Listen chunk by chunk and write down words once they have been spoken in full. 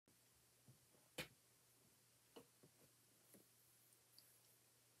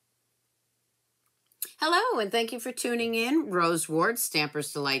Hello, and thank you for tuning in. Rose Ward,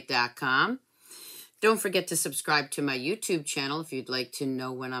 StampersDelight.com. Don't forget to subscribe to my YouTube channel if you'd like to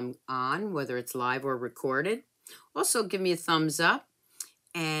know when I'm on, whether it's live or recorded. Also, give me a thumbs up,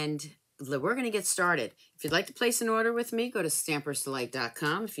 and we're going to get started. If you'd like to place an order with me, go to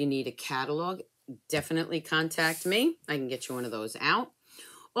StampersDelight.com. If you need a catalog, definitely contact me. I can get you one of those out.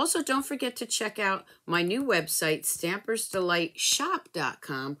 Also, don't forget to check out my new website,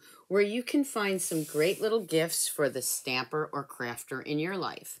 StampersDelightShop.com, where you can find some great little gifts for the stamper or crafter in your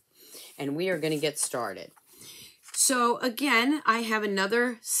life. And we are going to get started. So again, I have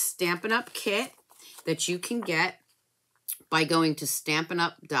another Stampin' Up! Kit that you can get by going to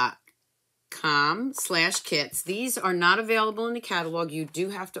Stampinup.com/kits. These are not available in the catalog. You do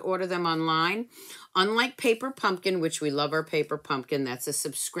have to order them online. Unlike Paper Pumpkin, which we love our Paper Pumpkin, that's a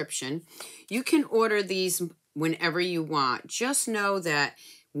subscription. You can order these whenever you want. Just know that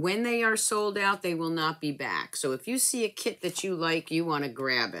when they are sold out, they will not be back. So if you see a kit that you like, you want to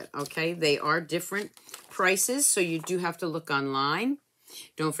grab it, okay? They are different prices, so you do have to look online.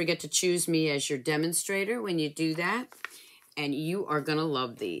 Don't forget to choose me as your demonstrator when you do that. And you are going to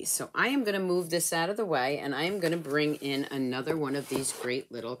love these. So I am going to move this out of the way, and I am going to bring in another one of these great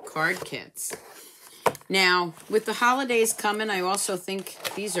little card kits. Now, with the holidays coming, I also think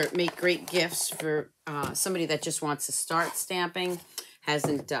these make great gifts for somebody that just wants to start stamping,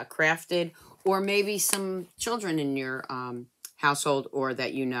 hasn't crafted, or maybe some children in your household or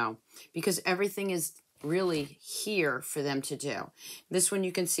that you know, because everything is really here for them to do. This one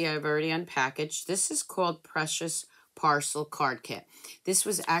you can see I've already unpackaged. This is called Precious Parcel Card Kit. This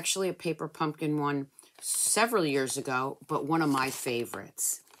was actually a Paper Pumpkin one several years ago, but one of my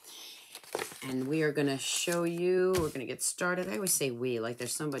favorites. And we are going to show you, we're going to get started. I always say we, like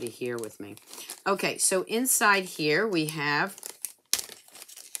there's somebody here with me. Okay, so inside here we have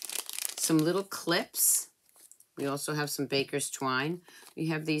some little clips. We also have some baker's twine. We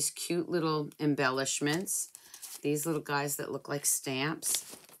have these cute little embellishments. These little guys that look like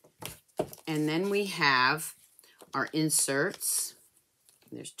stamps. And then we have our inserts.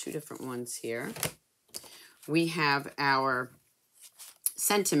 There's two different ones here. We have our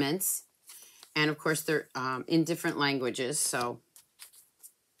sentiments. And of course, they're in different languages, so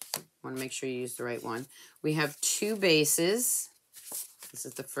want to make sure you use the right one. We have two bases. This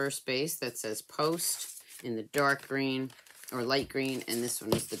is the first base that says Post in the dark green or light green, and this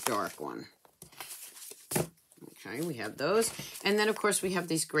one is the dark one. Okay, we have those. And then, of course, we have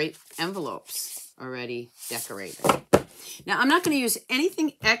these great envelopes already decorated. Now, I'm not going to use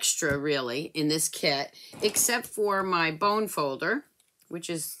anything extra, really, in this kit, except for my bone folder, which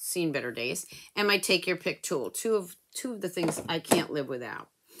has seen better days, and my Take Your Pick tool, two of the things I can't live without.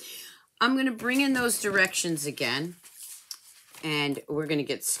 I'm going to bring in those directions again, and we're going to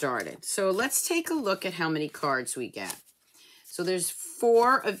get started. So let's take a look at how many cards we get. So there's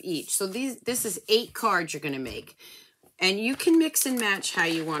 4 of each. So this is 8 cards you're going to make. And you can mix and match how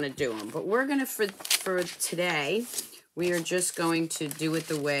you want to do them. But we're going to, for today, we are just going to do it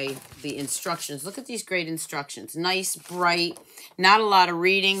the way the instructions. Look at these great instructions. Nice, bright, not a lot of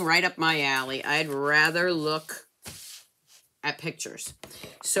reading, right up my alley. I'd rather look at pictures.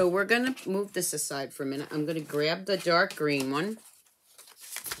 So we're going to move this aside for a minute. I'm going to grab the dark green one.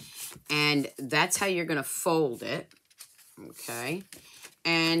 And that's how you're going to fold it. Okay.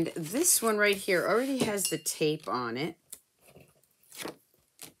 And this one right here already has the tape on it.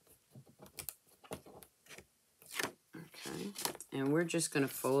 And we're just going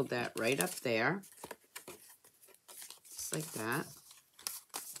to fold that right up there. Just like that.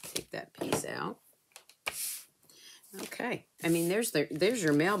 Take that piece out. Okay. I mean, there's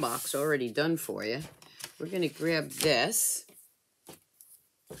your mailbox already done for you. We're going to grab this.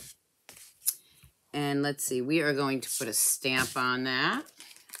 And let's see. We are going to put a stamp on that.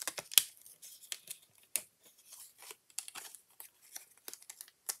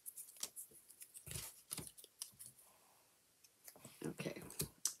 Okay.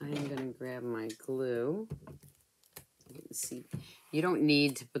 I'm going to grab my glue. You can see, you don't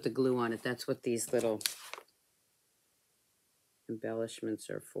need to put the glue on it. That's what these little embellishments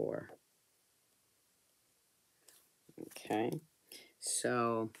are for. Okay.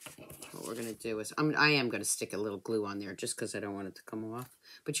 So what we're going to do is, I am going to stick a little glue on there just because I don't want it to come off.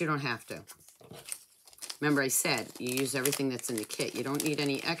 But you don't have to. Remember I said, you use everything that's in the kit. You don't need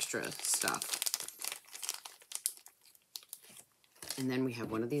any extra stuff. And then we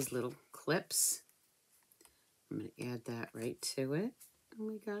have one of these little clips. I'm going to add that right to it. Oh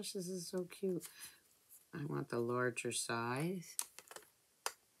my gosh, this is so cute. I want the larger size.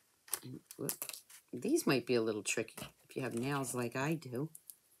 And whoop, these might be a little tricky if you have nails like I do.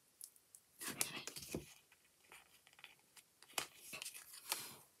 Okay.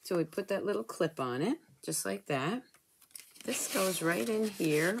 So we put that little clip on it, just like that. This goes right in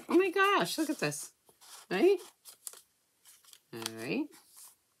here. Oh my gosh, look at this, right? All right.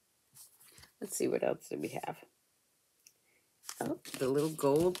 Let's see, what else do we have? Oh, the little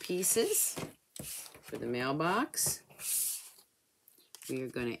gold pieces for the mailbox. We are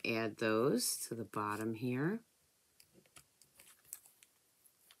going to add those to the bottom here.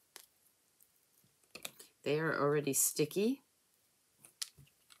 They are already sticky.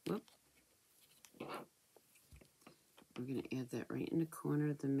 Whoop. We're going to add that right in the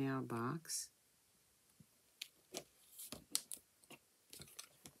corner of the mailbox.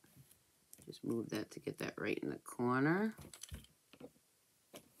 Just move that to get that right in the corner.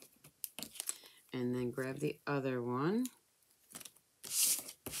 And then grab the other one.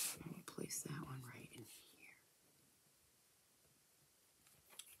 Place that one right in here.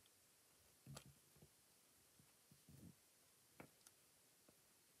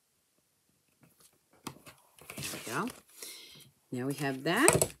 There we go. Now we have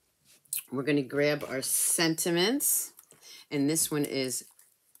that. We're going to grab our sentiments. And this one is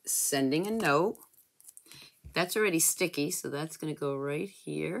sending a note. That's already sticky, so that's going to go right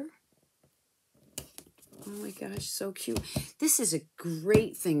here. Oh my gosh, so cute. This is a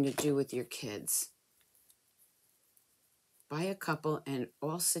great thing to do with your kids. Buy a couple and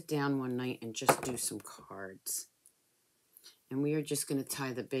all sit down one night and just do some cards. And we are just going to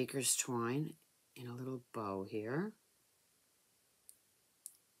tie the baker's twine in a little bow here.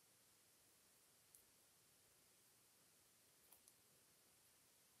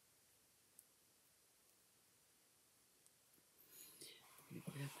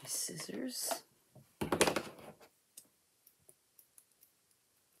 Grab my scissors.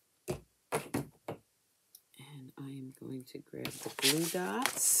 And I am going to grab the glue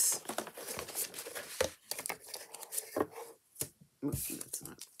dots. Oops, that's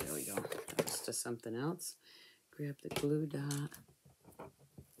not, there we go. That was just something else. Grab the glue dot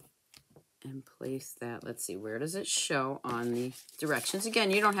and place that. Let's see, where does it show on the directions?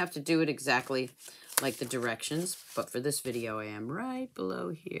 Again, you don't have to do it exactly like the directions, but for this video, I am right below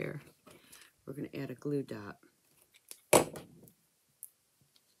here. We're going to add a glue dot.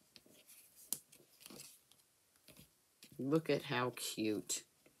 Look at how cute.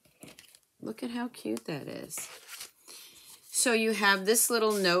 Look at how cute that is. So you have this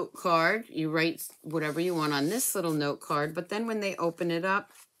little note card. You write whatever you want on this little note card, but then when they open it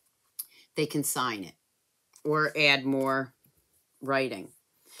up, they can sign it or add more writing.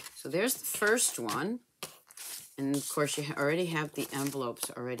 So there's the first one. And of course, you already have the envelopes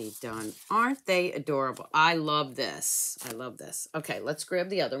already done. Aren't they adorable? I love this. I love this. Okay, let's grab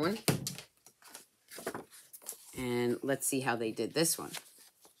the other one. And let's see how they did this one.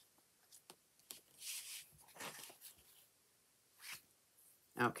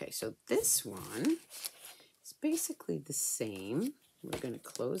 Okay, so this one is basically the same. We're going to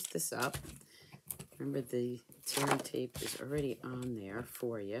close this up. Remember, the tearing tape is already on there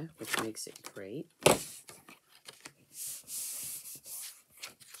for you, which makes it great.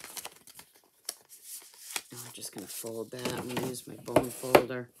 I'm just going to fold that. I'm going to use my bone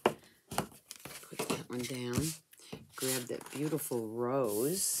folder. Put that one down. Grab that beautiful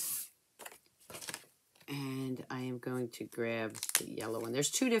rose. And I am going to grab the yellow one.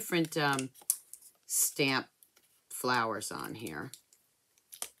 There's two different stamp flowers on here.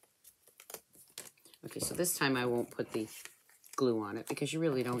 Okay, so this time I won't put the glue on it because you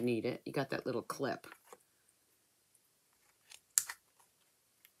really don't need it. You got that little clip.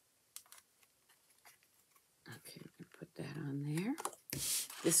 Okay, I'm going to put that on there.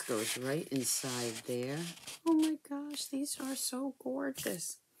 This goes right inside there. Oh my gosh, these are so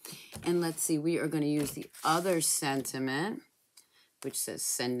gorgeous. And let's see, we are going to use the other sentiment, which says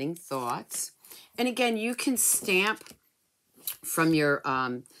sending thoughts. And again, you can stamp from your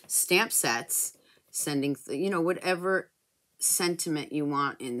stamp sets, sending, whatever sentiment you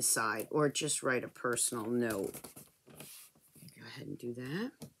want inside, or just write a personal note. Go ahead and do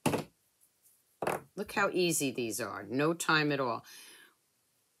that. Look how easy these are. No time at all.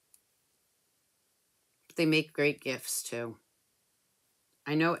 They make great gifts too.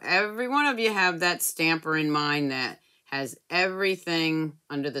 I know every one of you have that stamper in mind that has everything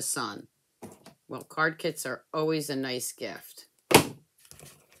under the sun. Well, card kits are always a nice gift.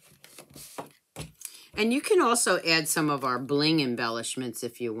 And you can also add some of our bling embellishments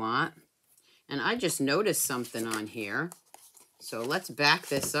if you want. And I just noticed something on here. So let's back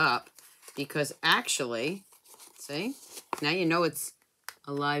this up because actually, see, now you know it's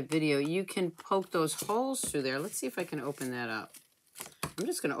a live video. You can poke those holes through there. Let's see if I can open that up. I'm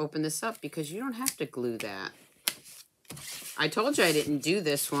just going to open this up because you don't have to glue that. I told you I didn't do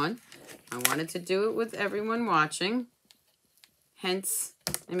this one. I wanted to do it with everyone watching. Hence,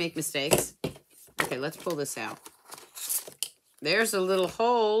 I make mistakes. Okay, let's pull this out. There's the little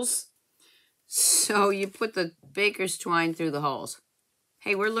holes. So you put the baker's twine through the holes.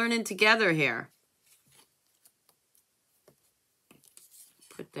 Hey, we're learning together here.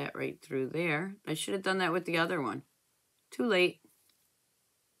 Put that right through there. I should have done that with the other one. Too late.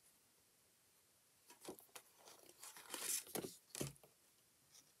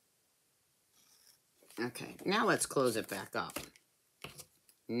 Okay, now let's close it back up.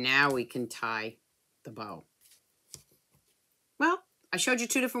 Now we can tie the bow. Well, I showed you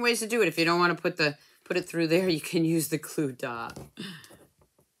 2 different ways to do it. If you don't want to put it through there, you can use the glue dot.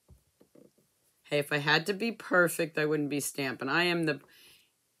 Hey, if I had to be perfect, I wouldn't be stamping. I am the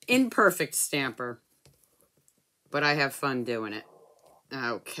imperfect stamper, but I have fun doing it.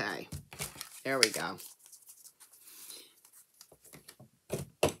 Okay, there we go.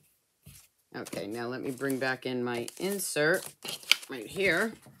 Okay, now let me bring back in my insert right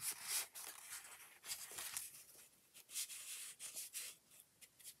here.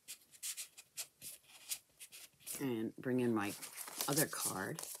 And bring in my other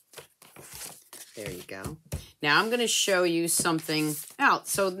card. There you go. Now I'm going to show you something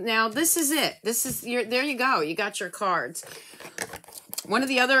else. So now this is it. This is your, there you go. You got your cards. One of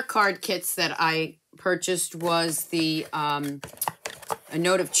the other card kits that I purchased was the A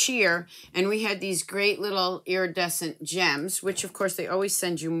Note of Cheer, and we had these great little iridescent gems, which of course they always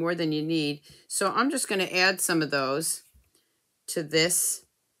send you more than you need. So I'm just going to add some of those to this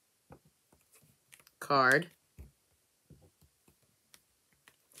card,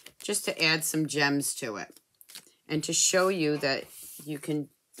 just to add some gems to it and to show you that you can,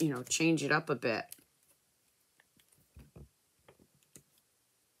 you know, change it up a bit.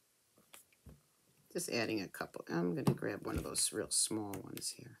 Just adding a couple. I'm going to grab one of those real small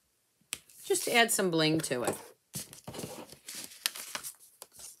ones here. Just to add some bling to it.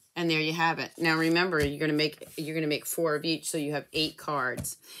 And there you have it. Now remember, you're going to make 4 of each, so you have 8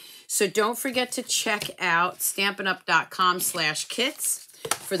 cards. So don't forget to check out stampinup.com/kits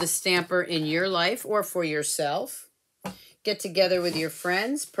for the stamper in your life or for yourself. Get together with your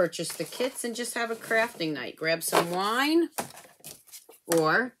friends, purchase the kits, and just have a crafting night. Grab some wine.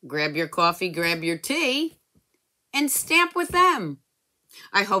 Or grab your coffee, grab your tea, and stamp with them.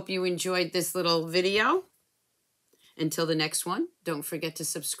 I hope you enjoyed this little video. Until the next one, don't forget to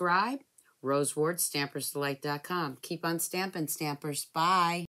subscribe. Rose Ward, StampersDelight.com. Keep on stamping, Stampers. Bye.